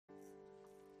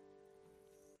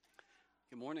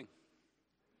Good morning.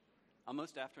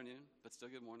 Almost afternoon, but still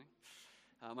good morning.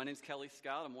 My name is Kelly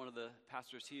Scott. I'm one of the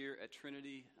pastors here at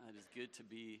Trinity. It is good to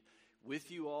be with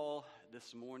you all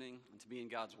this morning and to be in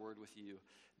God's Word with you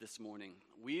this morning.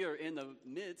 We are in the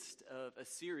midst of a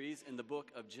series in the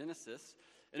book of Genesis,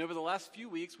 and over the last few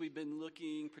weeks we've been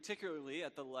looking particularly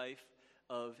at the life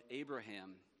of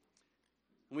Abraham.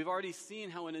 And we've already seen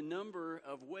how in a number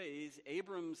of ways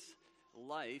Abram's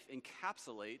life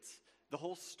encapsulates the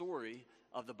whole story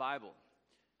of the Bible.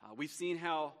 We've seen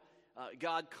how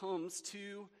God comes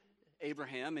to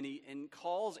Abraham and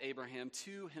calls Abraham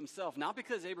to himself, not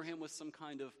because Abraham was some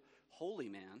kind of holy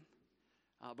man,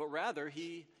 but rather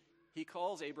he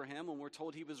calls Abraham when we're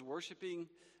told he was worshiping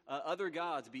other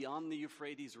gods beyond the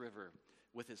Euphrates River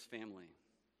with his family.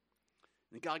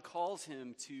 And God calls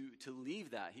him to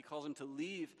leave that. He calls him to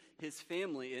leave his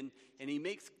family, and he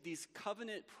makes these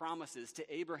covenant promises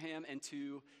to Abraham and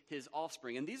to his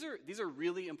offspring. And these are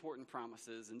really important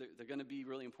promises, and they're going to be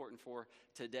really important for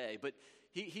today. But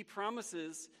he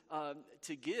promises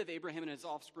to give Abraham and his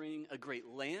offspring a great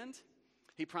land.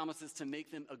 He promises to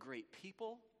make them a great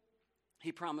people.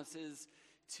 He promises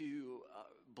to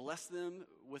bless them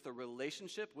with a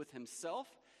relationship with himself.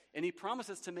 And he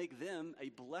promises to make them a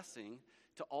blessing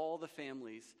to all the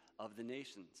families of the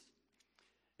nations.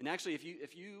 And actually, if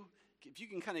you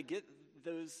can kind of get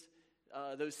those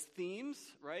themes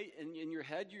right in your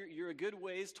head, you're a good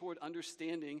ways toward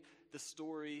understanding the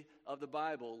story of the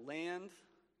Bible: land,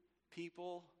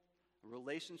 people,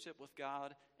 relationship with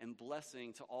God, and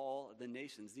blessing to all the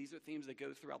nations. These are themes that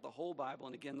go throughout the whole Bible,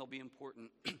 and again, they'll be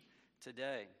important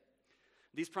today.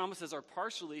 These promises are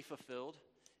partially fulfilled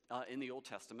in the Old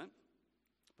Testament,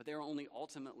 but they are only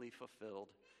ultimately fulfilled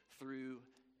through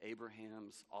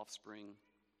Abraham's offspring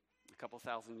a couple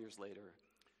thousand years later,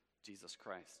 Jesus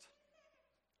Christ.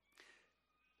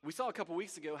 We saw a couple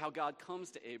weeks ago how God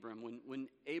comes to Abram when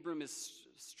Abram is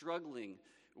struggling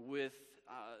with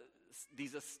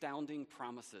these astounding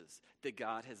promises that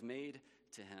God has made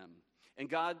to him. And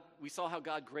we saw how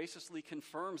God graciously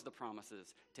confirms the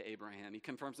promises to Abraham. He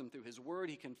confirms them through his word.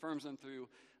 He confirms them through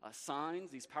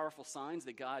signs, these powerful signs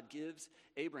that God gives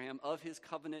Abraham of his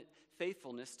covenant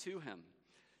faithfulness to him.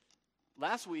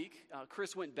 Last week,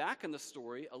 Chris went back in the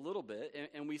story a little bit,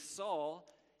 and we saw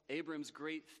Abram's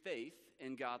great faith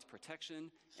in God's protection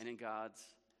and in God's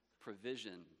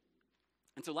provision.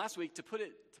 And so last week, to put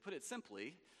it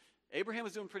simply, Abraham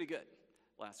was doing pretty good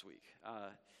last week.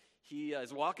 He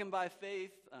is walking by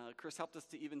faith. Chris helped us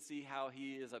to even see how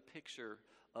he is a picture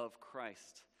of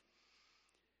Christ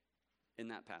in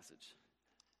that passage.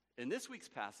 In this week's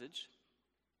passage,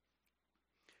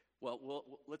 well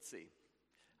let's see.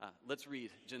 Let's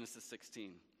read Genesis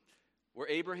 16, where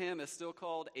Abraham is still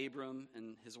called Abram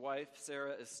and his wife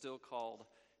Sarah is still called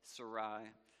Sarai.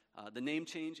 The name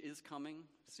change is coming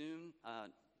soon,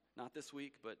 not this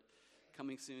week, but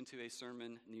coming soon to a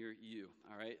sermon near you,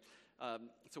 all right?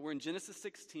 So we're in Genesis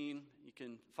 16. You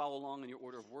can follow along in your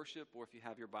order of worship, or if you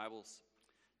have your Bibles,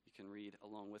 you can read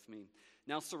along with me.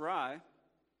 Now Sarai,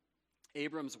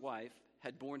 Abram's wife,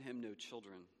 had borne him no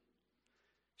children.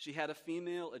 She had a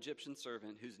female Egyptian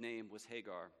servant whose name was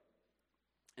Hagar.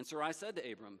 And Sarai said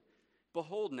to Abram,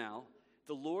 "Behold now,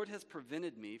 the Lord has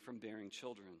prevented me from bearing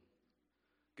children.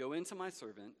 Go in to my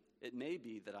servant. It may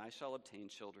be that I shall obtain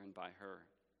children by her."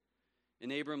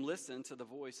 And Abram listened to the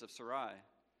voice of Sarai.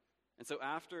 And so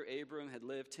after Abram had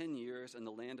lived 10 years in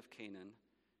the land of Canaan,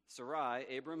 Sarai,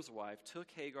 Abram's wife, took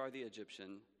Hagar the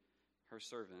Egyptian, her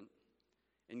servant,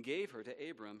 and gave her to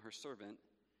Abram, her servant,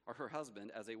 or her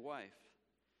husband, as a wife.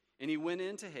 And he went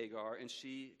in to Hagar, and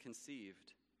she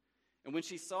conceived. And when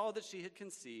she saw that she had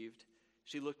conceived,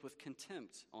 she looked with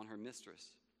contempt on her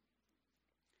mistress.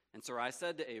 And Sarai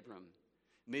said to Abram,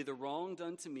 "May the wrong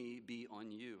done to me be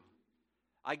on you.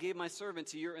 I gave my servant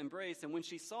to your embrace, and when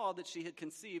she saw that she had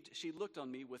conceived, she looked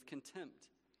on me with contempt.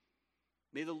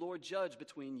 May the Lord judge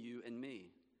between you and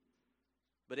me."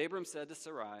 But Abram said to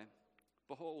Sarai,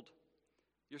 "Behold,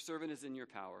 your servant is in your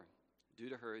power. Do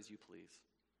to her as you please."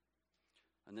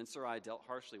 And then Sarai dealt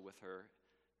harshly with her,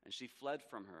 and she fled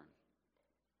from her.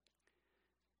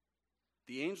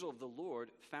 The angel of the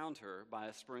Lord found her by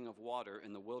a spring of water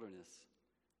in the wilderness,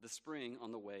 the spring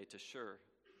on the way to Shur.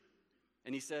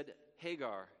 And he said,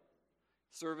 "Hagar,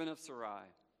 servant of Sarai,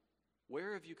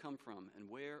 where have you come from, and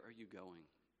where are you going?"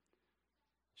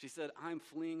 She said, "I am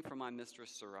fleeing from my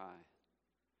mistress Sarai."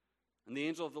 And the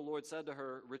angel of the Lord said to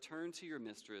her, "Return to your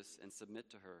mistress and submit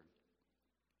to her."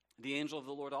 The angel of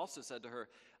the Lord also said to her,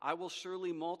 "I will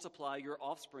surely multiply your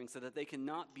offspring so that they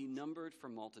cannot be numbered for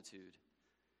multitude."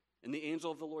 And the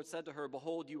angel of the Lord said to her,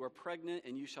 Behold, you are pregnant,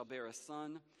 and you shall bear a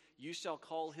son. You shall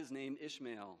call his name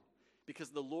Ishmael, because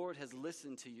the Lord has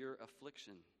listened to your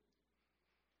affliction.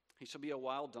 He shall be a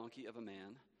wild donkey of a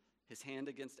man, his hand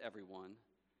against everyone,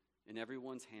 and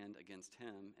everyone's hand against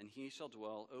him, and he shall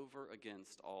dwell over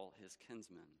against all his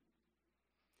kinsmen.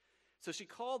 So she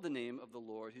called the name of the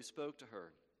Lord who spoke to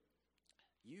her,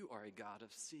 You are a God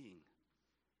of seeing.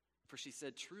 For she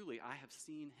said, Truly, I have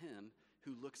seen him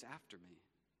who looks after me.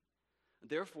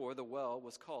 Therefore, the well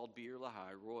was called Beer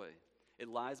Lahai Roi. It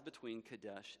lies between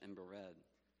Kadesh and Bered.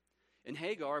 And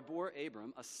Hagar bore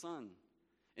Abram a son.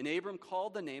 And Abram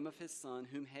called the name of his son,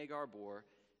 whom Hagar bore,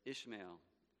 Ishmael.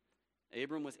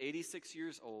 Abram was 86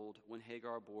 years old when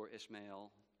Hagar bore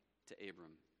Ishmael to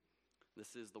Abram.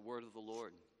 This is the word of the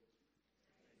Lord.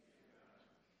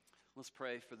 Let's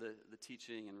pray for the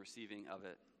teaching and receiving of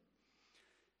it.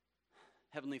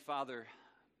 Heavenly Father,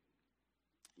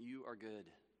 you are good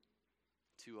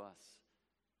to us,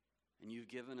 and you've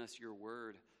given us your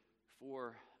word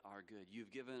for our good.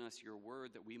 You've given us your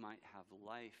word that we might have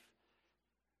life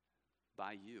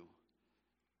by you.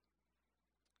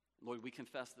 Lord, we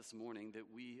confess this morning that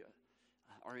we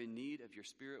are in need of your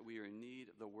Spirit. We are in need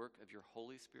of the work of your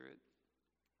Holy Spirit,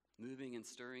 moving and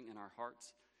stirring in our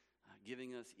hearts,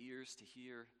 giving us ears to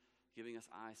hear, giving us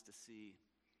eyes to see,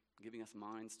 giving us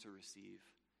minds to receive.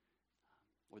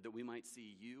 Lord, that we might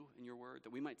see you in your word,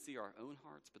 that we might see our own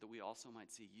hearts, but that we also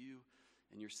might see you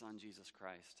and your Son, Jesus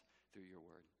Christ, through your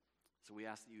word. So we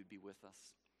ask that you would be with us,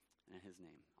 and in his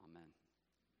name, amen.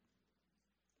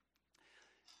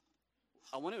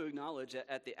 I want to acknowledge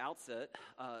at the outset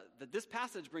that this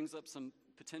passage brings up some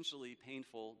potentially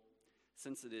painful,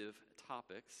 sensitive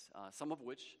topics, some of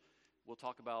which we'll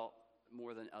talk about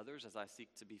more than others as I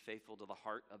seek to be faithful to the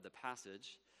heart of the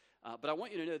passage. But I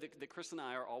want you to know that Chris and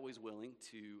I are always willing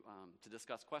to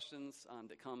discuss questions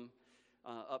that come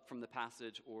up from the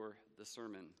passage or the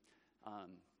sermon.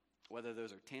 Whether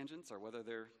those are tangents or whether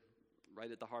they're right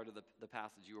at the heart of the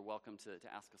passage, you are welcome to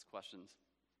ask us questions.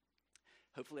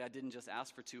 Hopefully I didn't just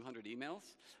ask for 200 emails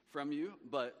from you,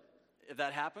 but if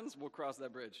that happens, we'll cross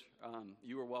that bridge.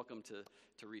 You are welcome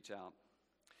to reach out.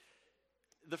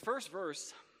 The first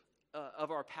verse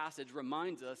of our passage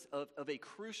reminds us of a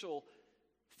crucial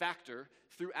factor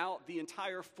throughout the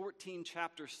entire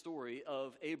 14-chapter story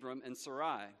of Abram and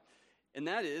Sarai. And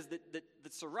that is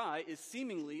that Sarai is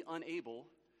seemingly unable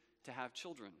to have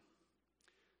children.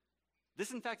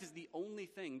 This, in fact, is the only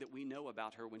thing that we know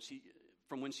about her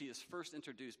from when she is first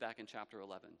introduced back in chapter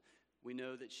 11. We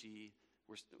know that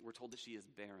we're told that she is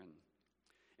barren.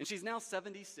 And she's now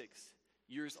 76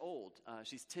 years old.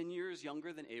 She's 10 years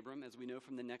younger than Abram, as we know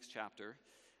from the next chapter.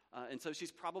 And so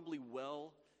she's probably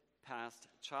well past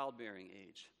childbearing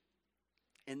age.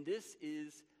 And this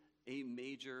is a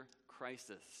major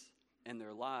crisis in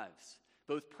their lives,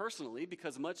 both personally,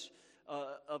 because much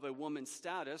of a woman's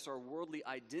status or worldly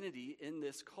identity in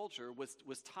this culture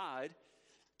was tied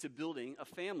to building a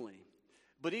family.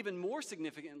 But even more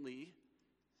significantly,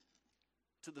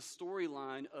 to the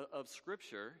storyline of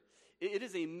Scripture, it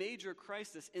is a major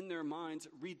crisis in their minds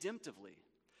redemptively.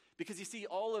 Because you see,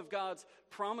 all of God's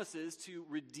promises to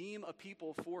redeem a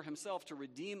people for himself, to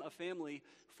redeem a family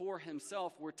for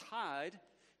himself, were tied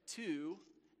to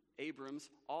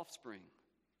Abram's offspring.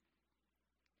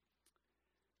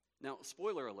 Now,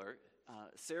 spoiler alert,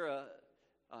 Sarah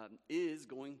is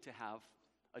going to have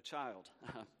a child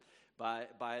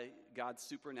by God's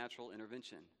supernatural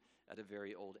intervention at a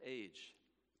very old age.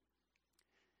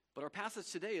 But our passage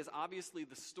today is obviously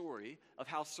the story of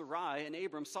how Sarai and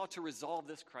Abram sought to resolve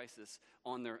this crisis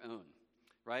on their own,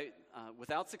 right?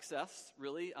 Without success,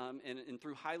 really, and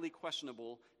through highly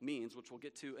questionable means, which we'll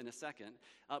get to in a second.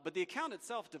 But the account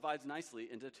itself divides nicely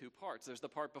into two parts. There's the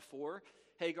part before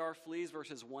Hagar flees,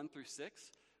 verses 1 through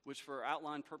 6, which for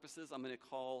outline purposes I'm going to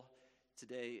call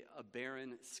today a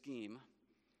barren scheme.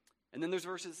 And then there's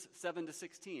verses 7 to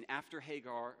 16, after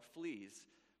Hagar flees,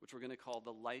 which we're going to call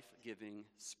the life-giving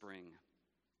spring.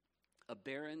 A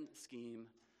barren scheme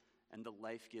and the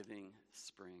life-giving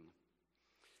spring.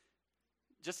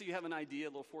 Just so you have an idea, a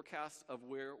little forecast of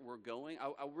where we're going,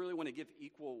 I really want to give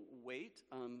equal weight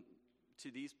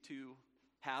to these two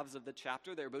halves of the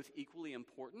chapter. They're both equally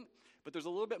important, but there's a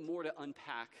little bit more to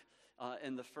unpack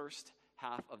in the first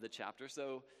half of the chapter.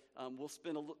 So we'll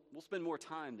spend more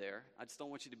time there. I just don't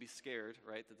want you to be scared,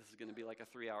 right, that this is going to be like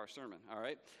a 3-hour sermon, all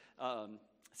right?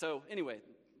 So anyway,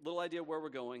 little idea where we're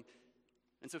going.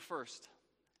 And so first,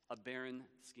 a barren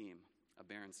scheme.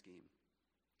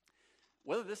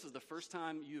 Whether this is the first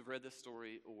time you've read this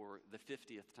story or the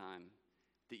 50th time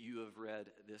that you have read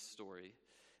this story,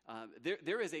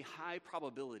 there is a high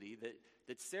probability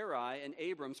that Sarai and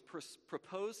Abram's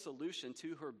proposed solution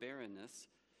to her barrenness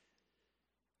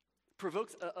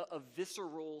provokes a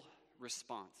visceral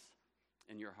response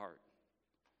in your heart.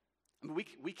 I mean,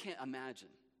 we can't imagine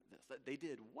this. That they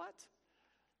did what?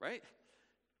 Right?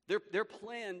 Their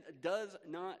plan does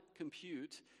not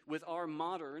compute with our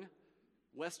modern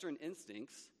Western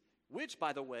instincts, which,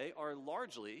 by the way, are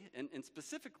largely, and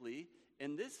specifically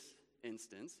in this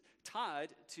instance, tied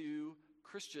to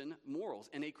Christian morals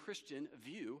and a Christian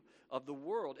view of the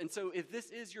world. And so if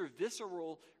this is your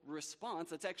visceral response,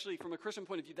 that's actually, from a Christian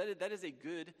point of view, that is a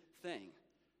good thing,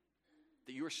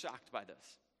 that you are shocked by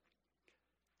this.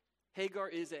 Hagar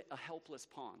is a helpless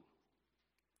pawn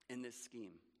in this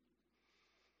scheme.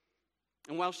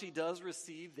 And while she does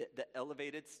receive the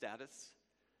elevated status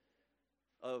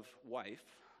of wife,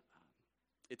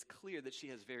 it's clear that she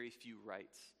has very few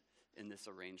rights in this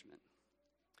arrangement.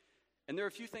 And there are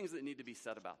a few things that need to be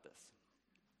said about this.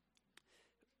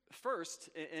 First,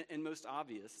 and most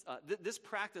obvious, this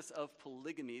practice of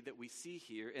polygamy that we see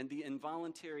here and the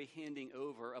involuntary handing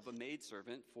over of a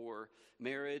maidservant for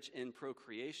marriage and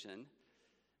procreation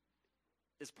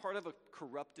is part of a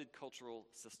corrupted cultural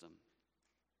system.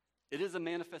 It is a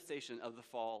manifestation of the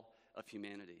fall of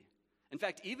humanity. In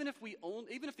fact, even if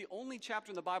the only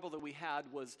chapter in the Bible that we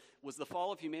had was the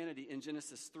fall of humanity in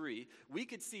Genesis 3, we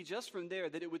could see just from there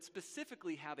that it would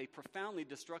specifically have a profoundly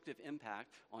destructive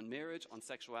impact on marriage, on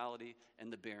sexuality,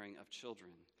 and the bearing of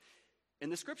children. And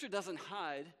the scripture doesn't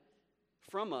hide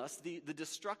from us the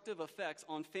destructive effects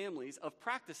on families of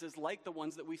practices like the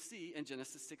ones that we see in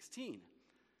Genesis 16.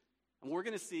 And we're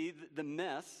going to see the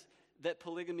mess that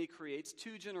polygamy creates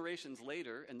 2 generations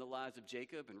later in the lives of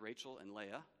Jacob and Rachel and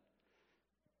Leah.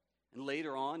 And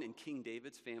later on in King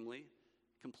David's family,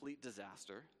 complete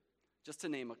disaster, just to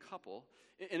name a couple.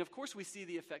 And of course, we see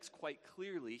the effects quite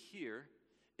clearly here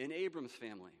in Abram's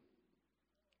family.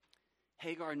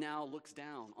 Hagar now looks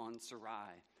down on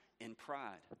Sarai in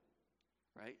pride,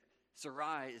 right?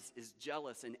 Sarai is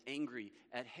jealous and angry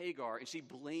at Hagar, and she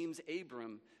blames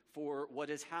Abram for what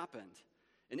has happened.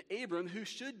 And Abram, who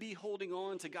should be holding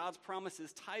on to God's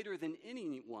promises tighter than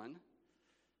anyone,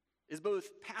 is both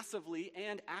passively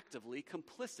and actively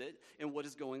complicit in what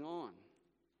is going on.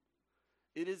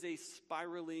 It is a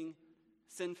spiraling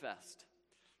sin fest.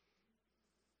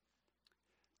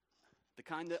 The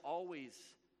kind that always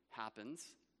happens,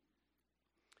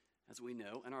 as we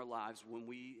know, in our lives when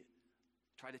we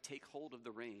try to take hold of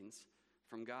the reins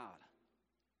from God.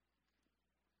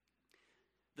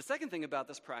 The second thing about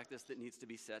this practice that needs to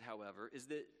be said, however, is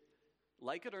that,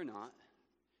 like it or not,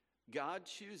 God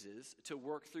chooses to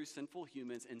work through sinful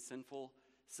humans and sinful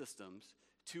systems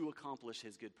to accomplish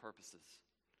his good purposes.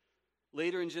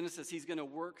 Later in Genesis, he's going to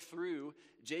work through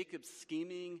Jacob's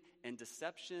scheming and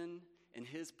deception and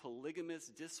his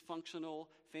polygamous, dysfunctional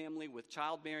family with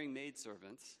childbearing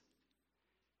maidservants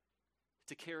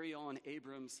to carry on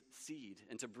Abram's seed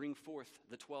and to bring forth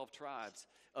the 12 tribes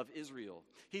of Israel.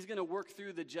 He's going to work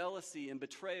through the jealousy and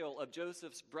betrayal of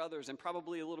Joseph's brothers and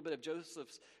probably a little bit of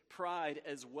Joseph's pride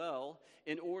as well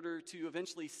in order to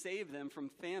eventually save them from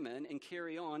famine and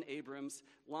carry on Abram's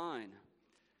line.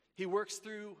 He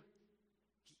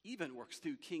even works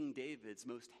through King David's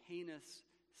most heinous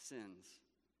sins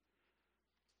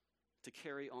to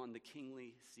carry on the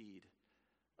kingly seed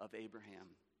of Abraham,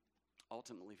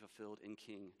 ultimately fulfilled in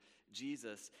King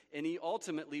Jesus. And he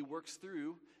ultimately works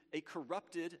through a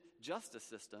corrupted justice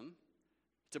system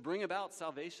to bring about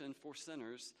salvation for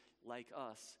sinners like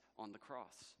us on the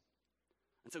cross.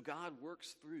 And so God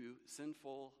works through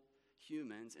sinful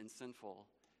humans and sinful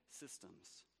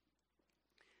systems.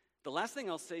 The last thing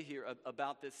I'll say here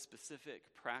about this specific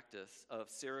practice of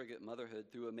surrogate motherhood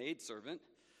through a maidservant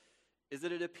is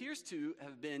that it appears to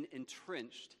have been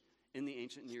entrenched in the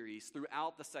ancient Near East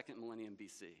throughout the 2nd millennium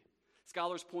BC.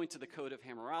 Scholars point to the Code of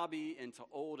Hammurabi and to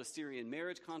old Assyrian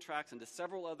marriage contracts and to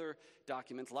several other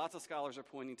documents. Lots of scholars are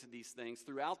pointing to these things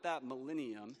throughout that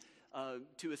millennium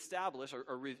to establish or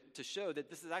to show that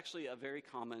this is actually a very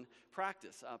common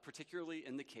practice, particularly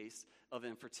in the case of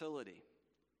infertility.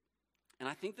 And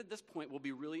I think that this point will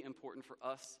be really important for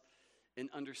us in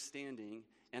understanding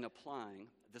and applying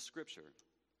the scripture.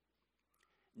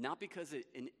 Not because it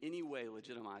in any way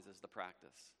legitimizes the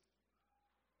practice,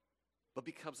 but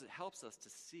because it helps us to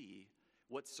see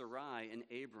what Sarai and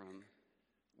Abram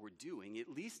were doing, at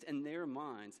least in their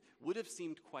minds, would have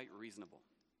seemed quite reasonable.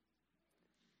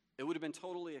 It would have been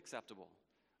totally acceptable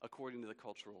according to the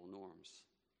cultural norms.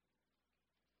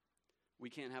 We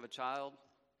can't have a child.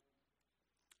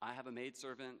 I have a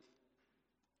maidservant.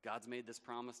 God's made this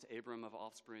promise to Abram of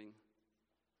offspring.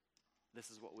 This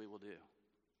is what we will do.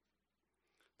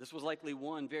 This was likely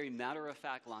one very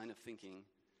matter-of-fact line of thinking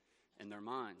in their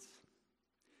minds.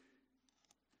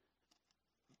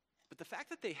 But the fact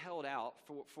that they held out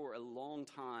for a long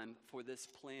time for this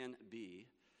plan B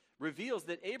reveals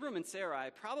that Abram and Sarai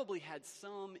probably had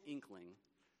some inkling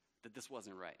that this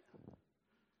wasn't right.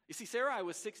 You see, Sarai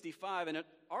was 65, and it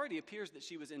already appears that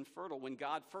she was infertile when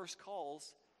God first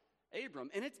calls Abram,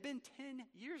 and it's been 10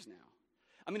 years now.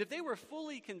 I mean, if they were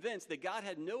fully convinced that God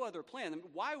had no other plan, then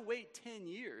why wait 10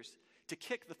 years to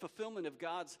kick the fulfillment of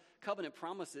God's covenant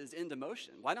promises into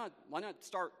motion? Why not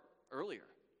start earlier?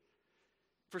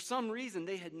 For some reason,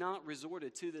 they had not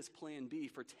resorted to this plan B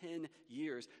for 10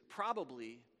 years,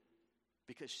 probably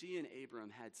because she and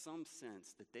Abram had some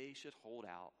sense that they should hold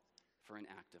out for an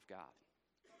act of God.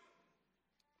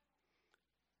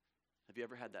 Have you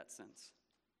ever had that sense?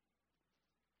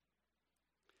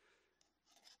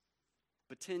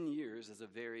 But 10 years is a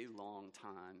very long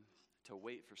time to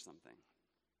wait for something.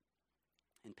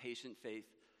 And patient faith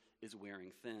is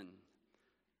wearing thin.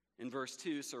 In verse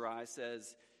 2, Sarai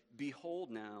says,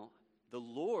 "Behold now, the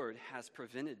Lord has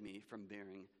prevented me from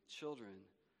bearing children."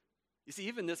 You see,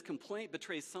 even this complaint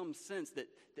betrays some sense that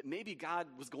maybe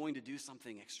God was going to do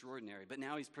something extraordinary, but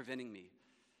now he's preventing me.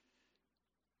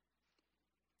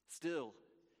 Still,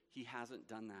 he hasn't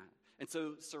done that. And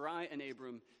so Sarai and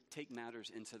Abram take matters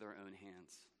into their own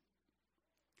hands.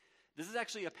 This is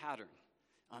actually a pattern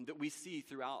that we see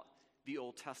throughout the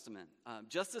Old Testament.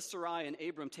 Just as Sarai and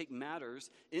Abram take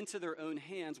matters into their own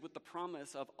hands with the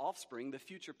promise of offspring, the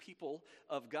future people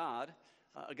of God,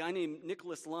 a guy named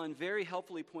Nicholas Lund very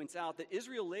helpfully points out that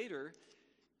Israel later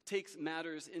takes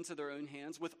matters into their own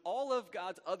hands with all of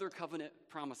God's other covenant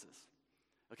promises.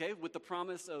 Okay, with the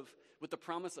promise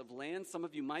of land. Some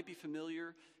of you might be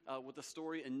familiar with the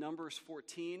story in Numbers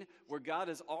 14, where God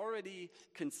has already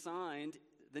consigned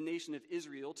the nation of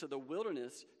Israel to the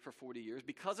wilderness for 40 years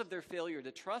because of their failure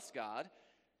to trust God.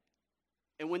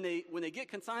 And when they get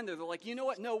consigned there, they're like, you know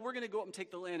what? No, we're going to go up and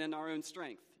take the land in our own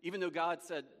strength. Even though God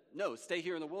said, no, stay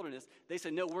here in the wilderness, they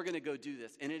said, no, we're going to go do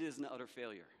this. And it is an utter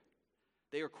failure.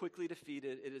 They are quickly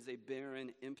defeated. It is a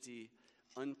barren, empty,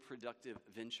 unproductive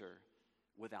venture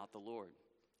without the Lord.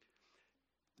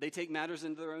 They take matters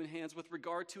into their own hands with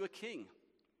regard to a king.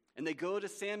 And they go to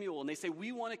Samuel and they say,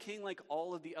 we want a king like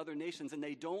all of the other nations. And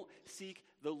they don't seek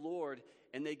the Lord.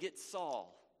 And they get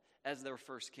Saul as their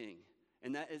first king.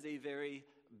 And that is a very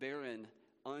barren,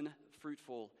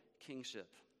 unfruitful kingship.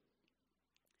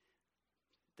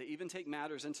 They even take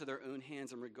matters into their own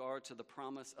hands in regard to the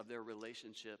promise of their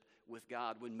relationship with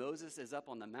God. When Moses is up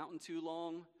on the mountain too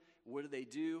long, what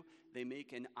do? They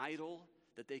make an idol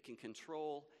that they can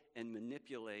control and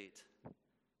manipulate,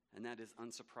 and that is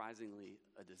unsurprisingly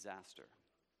a disaster.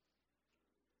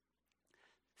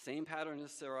 Same pattern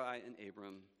as Sarai and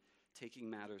Abram, taking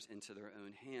matters into their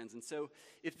own hands. And so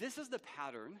if this is the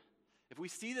pattern, if we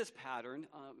see this pattern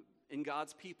in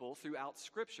God's people throughout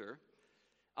Scripture,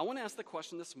 I want to ask the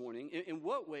question this morning, in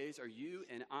what ways are you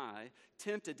and I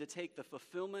tempted to take the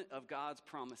fulfillment of God's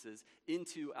promises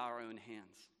into our own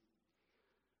hands?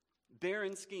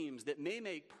 Barren schemes that may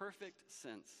make perfect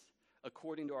sense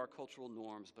according to our cultural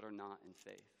norms, but are not in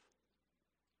faith.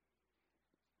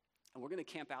 And we're going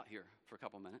to camp out here for a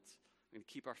couple minutes. We're going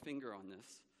to keep our finger on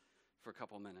this for a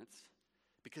couple minutes,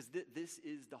 because this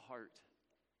is the heart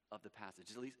of the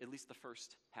passage, at least the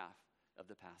first half of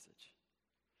the passage.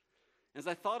 As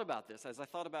I thought about this,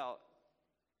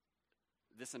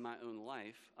 in my own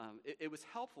life, it was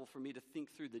helpful for me to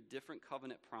think through the different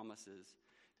covenant promises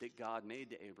that God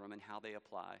made to Abram and how they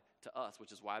apply to us,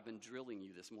 which is why I've been drilling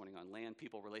you this morning on land,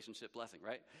 people, relationship, blessing,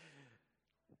 right?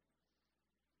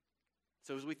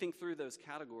 So as we think through those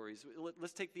categories,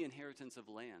 let's take the inheritance of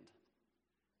land.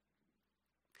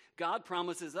 God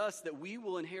promises us that we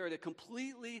will inherit a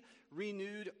completely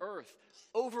renewed earth,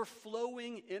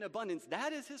 overflowing in abundance.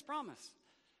 That is his promise.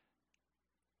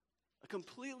 A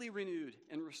completely renewed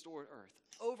and restored earth,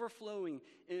 overflowing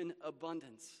in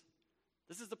abundance.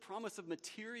 This is the promise of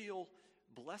material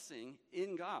blessing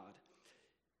in God.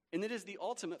 And it is the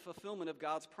ultimate fulfillment of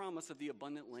God's promise of the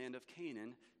abundant land of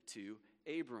Canaan to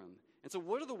Abram. And so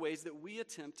what are the ways that we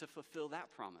attempt to fulfill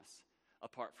that promise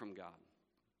apart from God?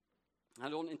 I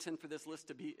don't intend for this list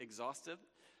to be exhaustive.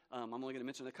 I'm only going to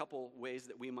mention a couple ways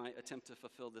that we might attempt to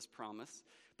fulfill this promise.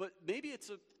 But maybe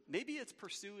it's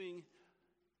pursuing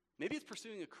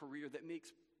a career that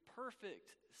makes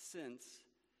perfect sense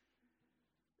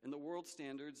in the world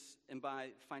standards and by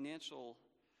financial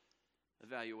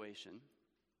evaluation,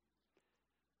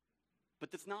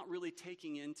 but that's not really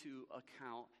taking into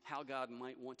account how God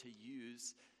might want to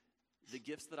use the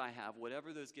gifts that I have,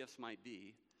 whatever those gifts might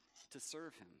be, to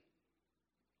serve him.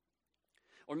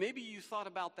 Or maybe you thought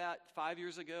about that 5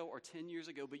 years ago or 10 years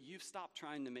ago, but you've stopped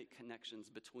trying to make connections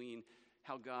between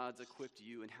how God's equipped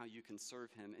you and how you can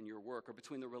serve him in your work, or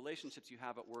between the relationships you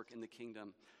have at work in the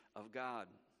kingdom of God.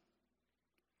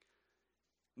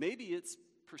 Maybe it's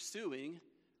pursuing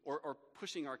or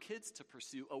pushing our kids to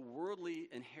pursue a worldly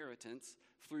inheritance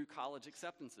through college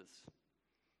acceptances,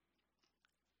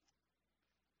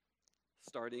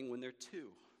 starting when they're 2.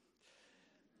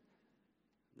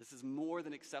 This is more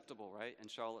than acceptable, right, in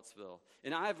Charlottesville.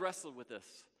 And I've wrestled with this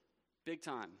big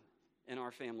time in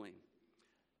our family.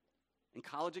 And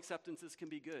college acceptances can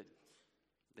be good.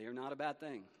 They are not a bad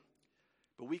thing.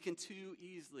 But we can too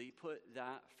easily put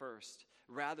that first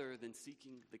rather than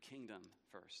seeking the kingdom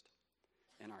first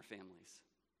in our families.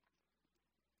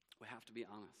 We have to be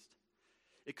honest.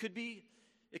 It could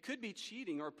be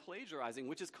cheating or plagiarizing,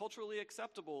 which is culturally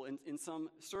acceptable in some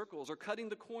circles, or cutting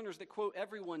the corners that, quote,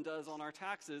 everyone does on our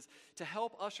taxes to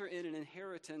help usher in an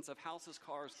inheritance of houses,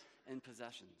 cars, and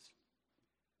possessions.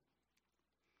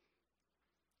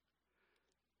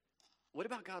 What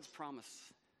about God's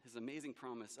promise, his amazing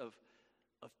promise of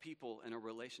people in a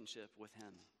relationship with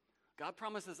him? God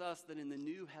promises us that in the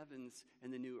new heavens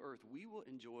and the new earth, we will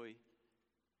enjoy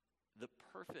the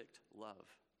perfect love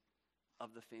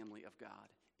of the family of God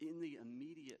in the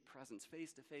immediate presence,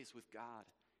 face to face with God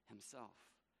himself.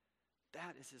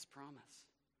 That is his promise.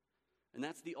 And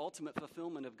that's the ultimate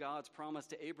fulfillment of God's promise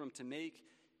to Abram to make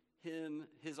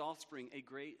his offspring a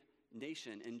great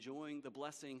nation, enjoying the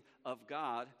blessing of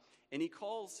God. And he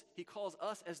calls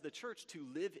us as the church to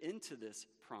live into this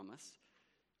promise.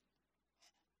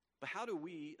 But how do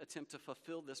we attempt to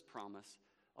fulfill this promise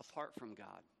apart from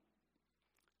God?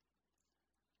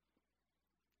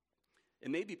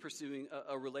 It may be pursuing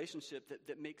a relationship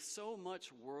that makes so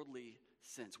much worldly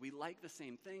sense. We like the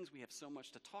same things. We have so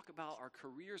much to talk about. Our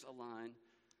careers align.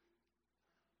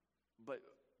 But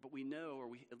we know, or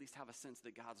we at least have a sense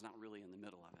that God's not really in the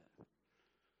middle of it.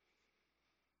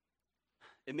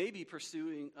 It may be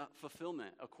pursuing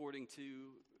fulfillment according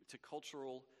to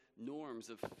cultural norms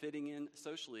of fitting in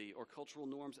socially, or cultural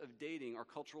norms of dating, or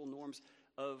cultural norms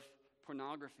of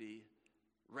pornography,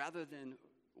 rather than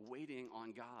waiting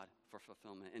on God for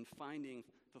fulfillment and finding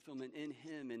fulfillment in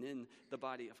him and in the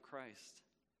body of Christ.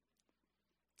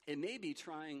 It may be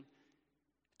trying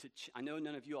to, I know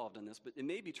none of you all have done this, but it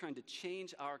may be trying to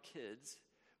change our kids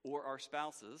or our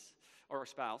spouses, or our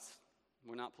spouse.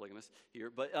 We're not polygamous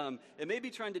here, but it may be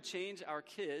trying to change our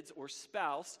kids or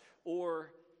spouse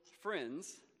or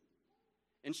friends.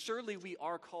 And surely we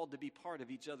are called to be part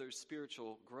of each other's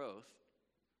spiritual growth.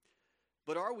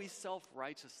 But are we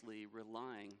self-righteously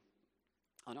relying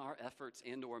on our efforts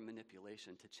and or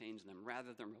manipulation to change them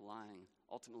rather than relying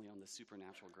ultimately on the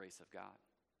supernatural grace of God?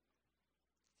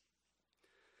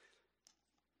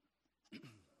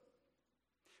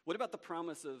 What about the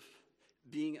promise of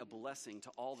being a blessing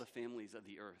to all the families of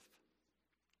the earth?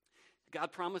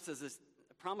 God promises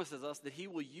us that he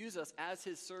will use us as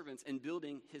his servants in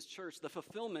building his church, the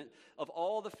fulfillment of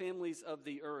all the families of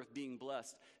the earth being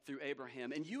blessed through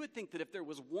Abraham. And you would think that if there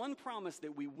was one promise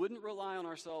that we wouldn't rely on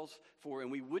ourselves for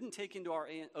and we wouldn't take into our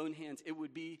own hands, it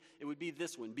would be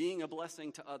this one, being a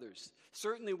blessing to others.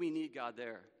 Certainly we need God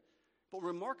there. But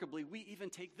remarkably, we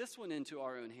even take this one into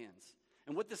our own hands.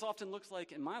 And what this often looks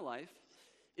like in my life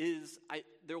is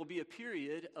there will be a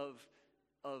period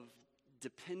of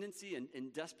dependency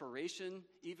and desperation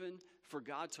even for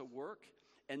God to work,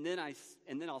 and then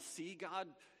I'll see God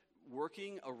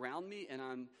working around me,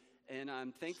 and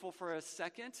I'm thankful for a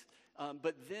second,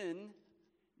 but then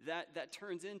that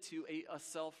turns into a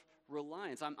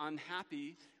self-reliance. I'm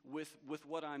happy with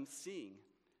what I'm seeing,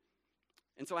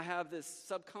 and so I have this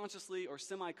subconsciously or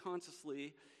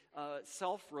semi-consciously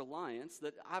self-reliance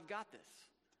that I've got this,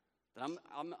 that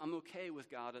I'm okay with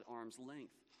God at arm's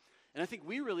length. And I think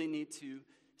we really need to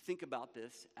think about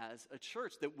this as a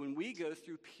church, that when we go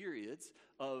through periods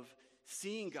of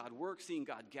seeing God work, seeing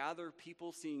God gather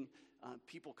people, seeing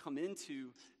people come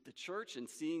into the church and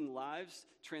seeing lives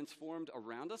transformed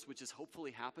around us, which is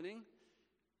hopefully happening,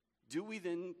 do we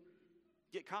then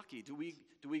get cocky? Do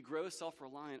we grow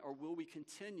self-reliant, or will we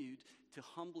continue to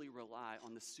humbly rely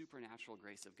on the supernatural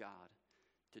grace of God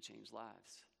to change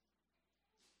lives?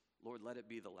 Lord, let it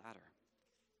be the latter.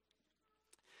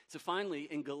 So finally,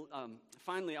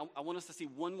 I want us to see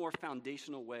one more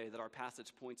foundational way that our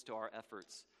passage points to our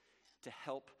efforts to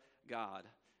help God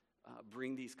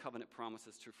bring these covenant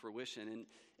promises to fruition.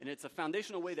 And it's a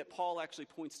foundational way that Paul actually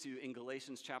points to in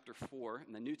Galatians chapter 4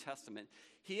 in the New Testament.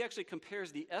 He actually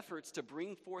compares the efforts to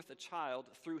bring forth a child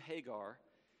through Hagar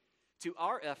to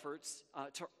our efforts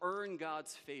to earn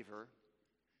God's favor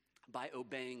by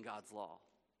obeying God's law.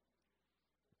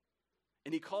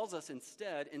 And he calls us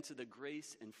instead into the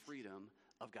grace and freedom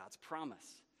of God's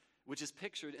promise, which is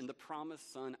pictured in the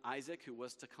promised son Isaac, who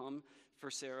was to come for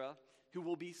Sarah, who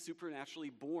will be supernaturally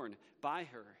born by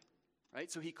her,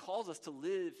 right? So he calls us to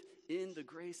live in the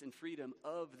grace and freedom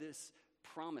of this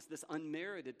promise, this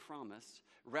unmerited promise,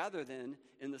 rather than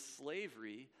in the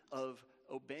slavery of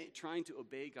trying to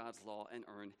obey God's law and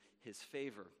earn his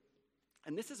favor.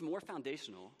 And this is more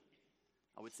foundational,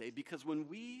 I would say, because when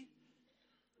we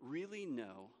really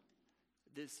know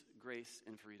this grace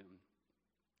and freedom,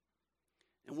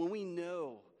 and when we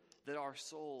know that our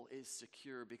soul is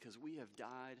secure because we have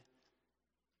died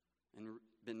and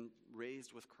been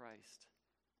raised with Christ,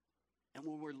 and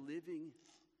when we're living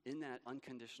in that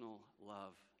unconditional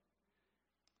love,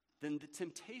 then the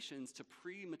temptations to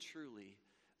prematurely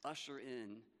usher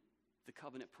in the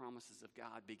covenant promises of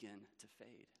God begin to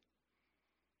fade.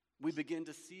 We begin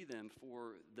to see them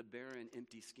for the barren,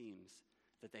 empty schemes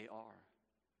that they are.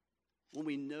 When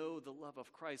we know the love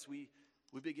of Christ, we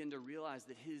begin to realize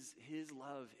that his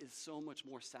love is so much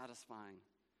more satisfying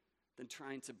than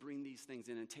trying to bring these things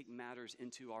in and take matters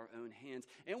into our own hands.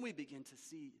 And we begin to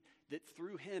see that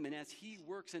through him and as he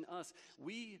works in us,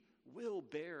 we will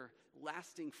bear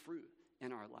lasting fruit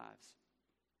in our lives.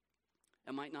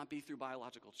 It might not be through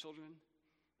biological children.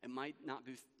 It might not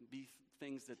be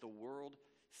things that the world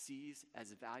sees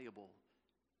as valuable.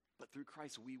 But through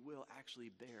Christ, we will actually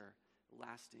bear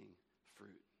lasting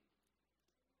fruit.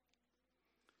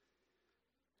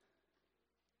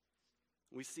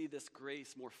 We see this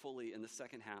grace more fully in the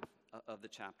second half of the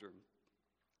chapter.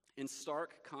 In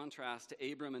stark contrast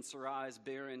to Abram and Sarai's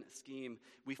barren scheme,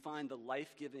 we find the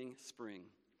life-giving spring.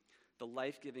 The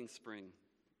life-giving spring.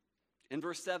 In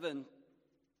verse 7,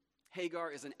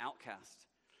 Hagar is an outcast.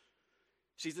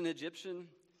 She's an Egyptian.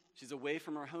 She's away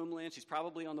from her homeland. She's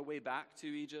probably on the way back to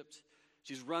Egypt.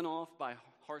 She's run off by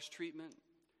harsh treatment.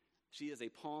 She is a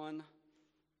pawn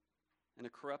in a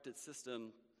corrupted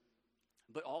system,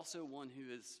 but also one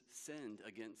who has sinned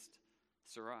against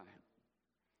Sarai.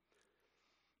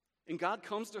 And God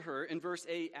comes to her in verse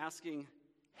 8 asking,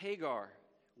 Hagar,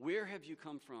 where have you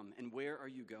come from and where are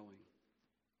you going?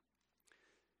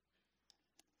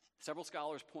 Several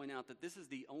scholars point out that this is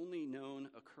the only known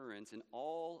occurrence in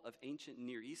all of ancient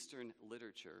Near Eastern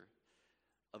literature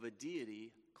of a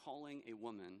deity calling a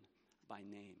woman by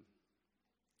name.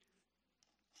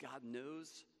 God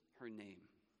knows her name.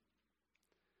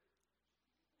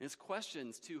 And his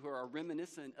questions to her are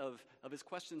reminiscent of his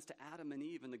questions to Adam and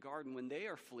Eve in the garden when they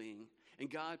are fleeing and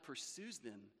God pursues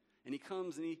them. And he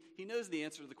comes and he knows the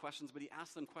answer to the questions, but he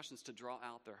asks them questions to draw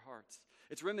out their hearts.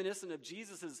 It's reminiscent of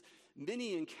Jesus'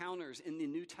 many encounters in the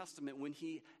New Testament when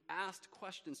he asked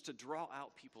questions to draw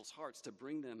out people's hearts, to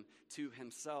bring them to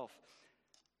himself.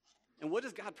 And what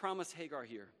does God promise Hagar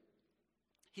here?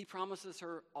 He promises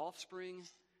her offspring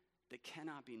that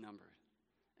cannot be numbered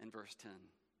in verse 10.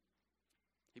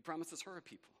 He promises her a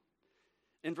people.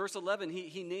 In verse 11,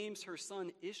 he names her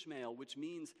son Ishmael, which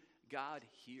means God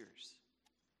hears.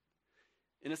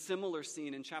 In a similar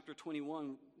scene in chapter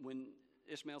 21, when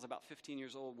Ishmael's about 15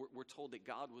 years old, we're told that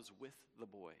God was with the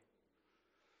boy.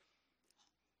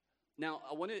 Now,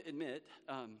 I want to admit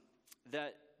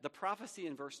that the prophecy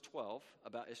in verse 12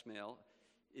 about Ishmael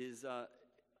is,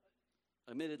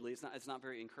 admittedly, it's not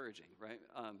very encouraging, right?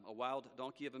 A wild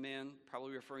donkey of a man,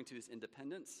 probably referring to his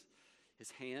independence,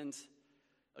 his hands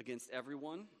against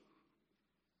everyone.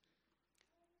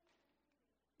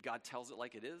 God tells it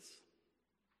like it is,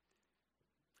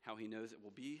 how he knows it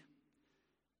will be.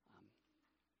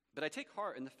 But I take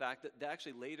heart in the fact that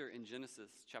actually later in Genesis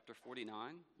chapter 49,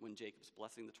 when Jacob's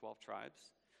blessing the 12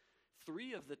 tribes,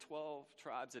 3 of the 12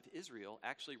 tribes of Israel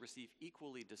actually receive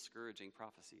equally discouraging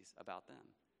prophecies about them.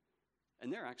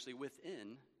 And they're actually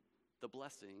within the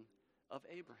blessing of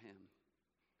Abraham.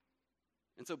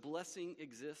 And so blessing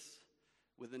exists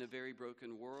within a very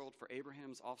broken world for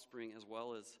Abraham's offspring as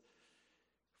well as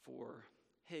for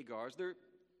Hagar's.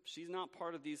 She's not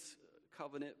part of these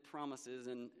covenant promises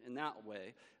in that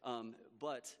way,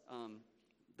 but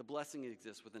the blessing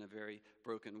exists within a very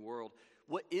broken world.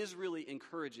 What is really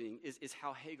encouraging is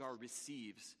how Hagar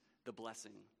receives the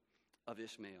blessing of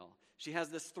Ishmael. She has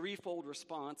this threefold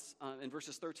response in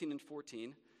verses 13 and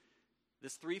 14,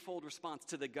 this threefold response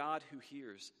to the God who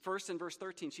hears. First, in verse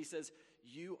 13, she says,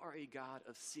 "You are a God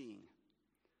of seeing."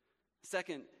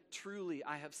 Second, "Truly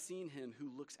I have seen him who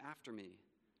looks after me."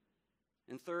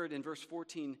 And third, in verse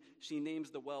 14, she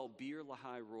names the well Bir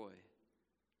Lahai Roi.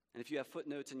 And if you have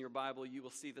footnotes in your Bible, you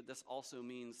will see that this also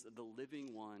means the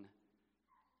living one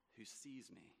who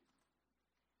sees me.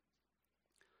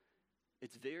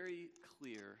 It's very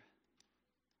clear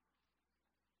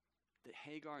that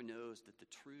Hagar knows that the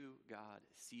true God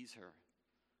sees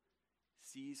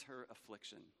her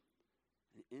affliction,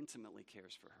 and intimately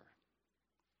cares for her.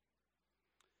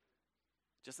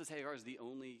 Just as Hagar is the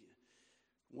only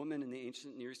woman in the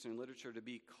ancient Near Eastern literature to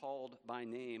be called by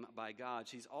name by God,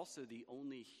 she's also the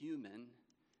only human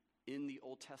in the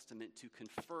Old Testament to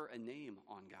confer a name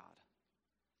on God.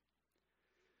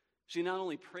 She not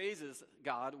only praises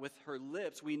God with her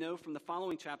lips, we know from the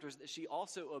following chapters that she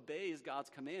also obeys God's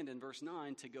command in verse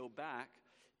 9 to go back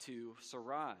to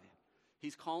Sarai.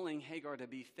 He's calling Hagar to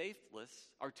be faithless,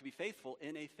 or to be faithful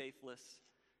in a faithless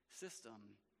system.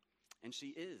 And she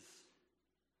is.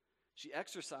 She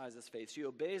exercises faith. She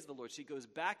obeys the Lord. She goes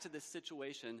back to this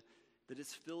situation that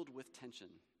is filled with tension.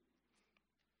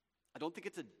 I don't think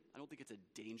it's a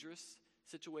dangerous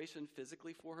situation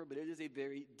physically for her, but it is a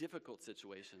very difficult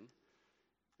situation.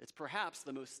 It's perhaps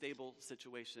the most stable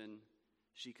situation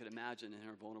she could imagine in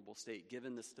her vulnerable state,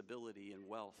 given the stability and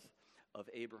wealth of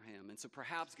Abraham. And so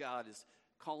perhaps God is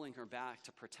calling her back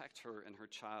to protect her and her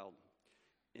child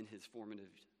in his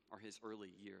formative or his early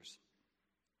years.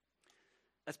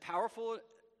 As powerful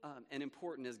and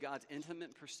important as God's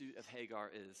intimate pursuit of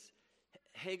Hagar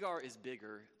is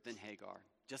bigger than Hagar,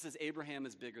 just as Abraham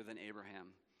is bigger than Abraham.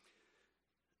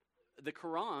 The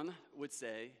Quran would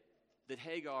say that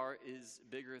Hagar is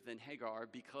bigger than Hagar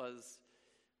because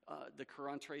the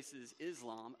Quran traces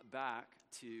Islam back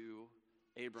to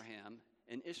Abraham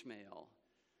and Ishmael.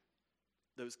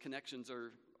 Those connections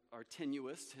are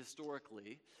tenuous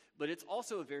historically, but it's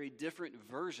also a very different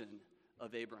version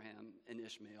of Abraham and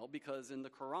Ishmael, because in the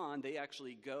Quran they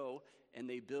actually go and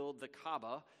they build the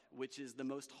Kaaba, which is the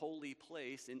most holy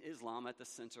place in Islam at the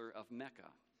center of Mecca.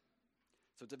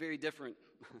 So it's a very different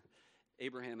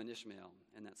Abraham and Ishmael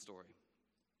in that story.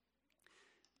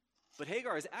 But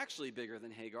Hagar is actually bigger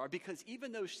than Hagar, because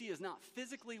even though she is not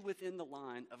physically within the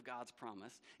line of God's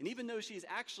promise, and even though she is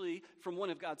actually from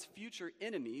one of God's future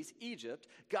enemies, Egypt,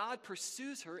 God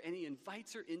pursues her and he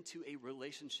invites her into a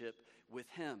relationship with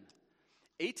him.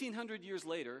 1,800 years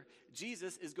later,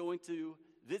 Jesus is going to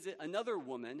visit another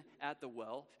woman at the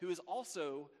well who is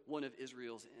also one of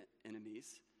Israel's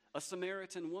enemies, a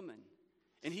Samaritan woman.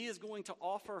 And he is going to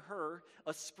offer her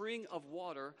a spring of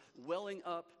water welling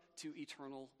up to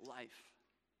eternal life.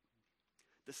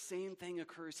 The same thing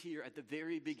occurs here at the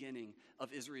very beginning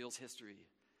of Israel's history.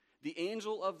 The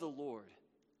angel of the Lord,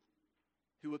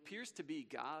 who appears to be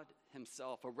God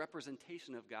himself, a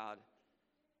representation of God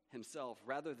himself,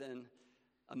 rather than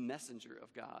a messenger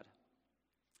of God.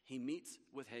 He meets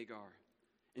with Hagar,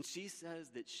 and she says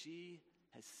that she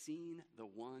has seen the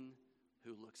one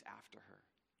who looks after her.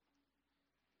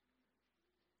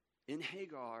 In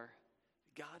Hagar,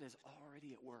 God is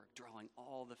already at work drawing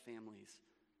all the families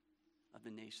of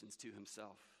the nations to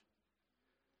himself.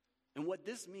 And what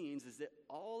this means is that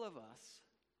all of us,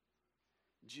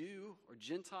 Jew or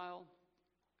Gentile,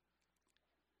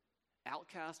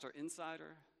 outcast or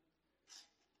insider,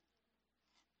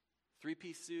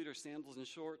 three-piece suit or sandals and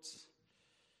shorts,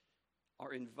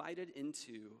 are invited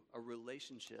into a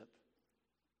relationship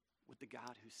with the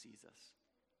God who sees us.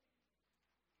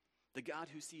 The God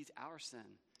who sees our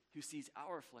sin, who sees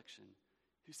our affliction,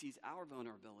 who sees our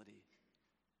vulnerability,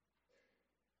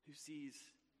 who sees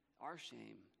our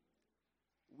shame.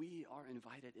 We are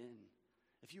invited in.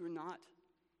 If you're not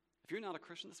a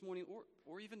Christian this morning,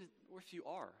 or if you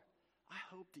are, I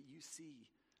hope that you see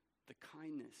the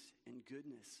kindness and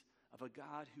goodness of a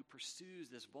God who pursues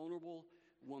this vulnerable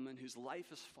woman whose life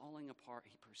is falling apart.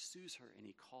 He pursues her and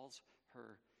he calls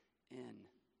her in.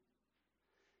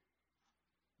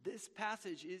 This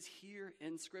passage is here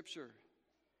in Scripture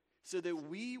so that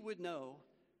we would know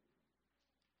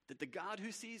that the God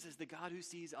who sees is the God who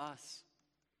sees us.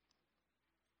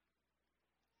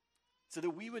 So that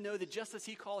we would know that just as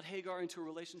he called Hagar into a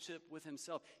relationship with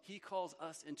himself, he calls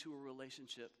us into a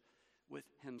relationship with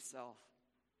himself.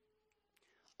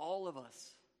 All of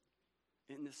us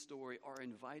in this story are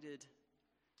invited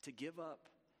to give up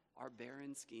our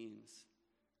barren schemes,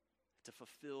 to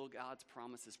fulfill God's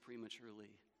promises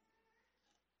prematurely,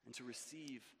 and to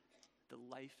receive the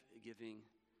life-giving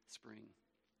spring,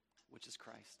 which is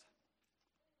Christ.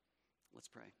 Let's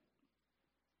pray.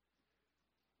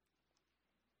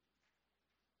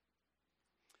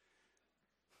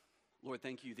 Lord,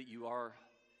 thank you that you are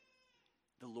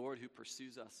the Lord who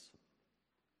pursues us.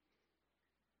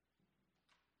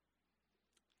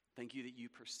 Thank you that you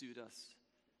pursued us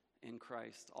in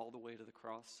Christ all the way to the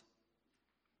cross.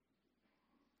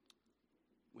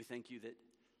 We thank you that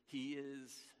he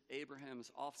is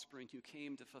Abraham's offspring who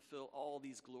came to fulfill all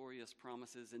these glorious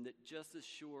promises, and that just as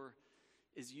sure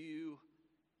as you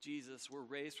Jesus, we're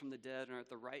raised from the dead and are at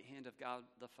the right hand of God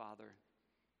the Father.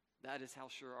 That is how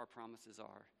sure our promises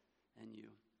are in you.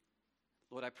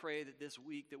 Lord, I pray that this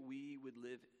week that we would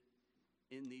live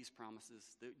in these promises,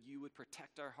 that you would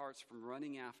protect our hearts from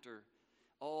running after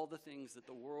all the things that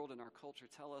the world and our culture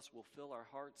tell us will fill our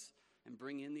hearts and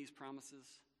bring in these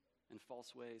promises in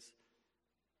false ways.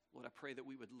 Lord, I pray that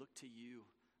we would look to you,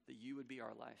 that you would be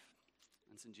our life.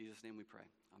 And it's in Jesus' name we pray.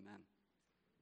 Amen.